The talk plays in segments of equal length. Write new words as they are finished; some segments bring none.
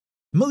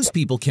Most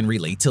people can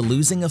relate to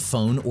losing a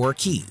phone or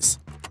keys.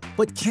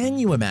 But can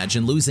you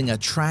imagine losing a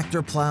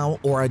tractor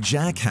plow or a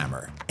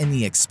jackhammer and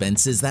the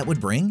expenses that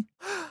would bring?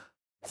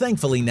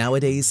 Thankfully,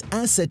 nowadays,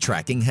 asset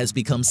tracking has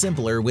become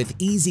simpler with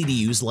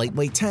easy-to-use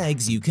lightweight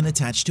tags you can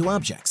attach to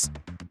objects.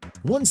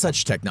 One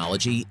such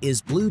technology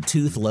is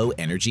Bluetooth Low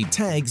Energy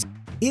Tags.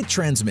 It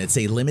transmits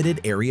a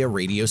limited area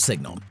radio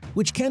signal,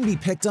 which can be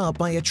picked up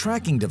by a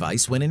tracking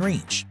device when in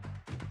range.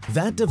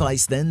 That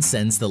device then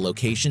sends the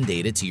location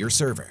data to your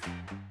server.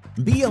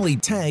 BLE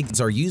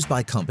tags are used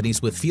by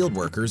companies with field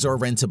workers or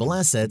rentable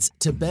assets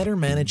to better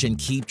manage and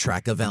keep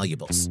track of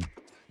valuables.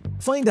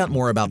 Find out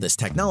more about this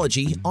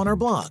technology on our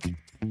blog.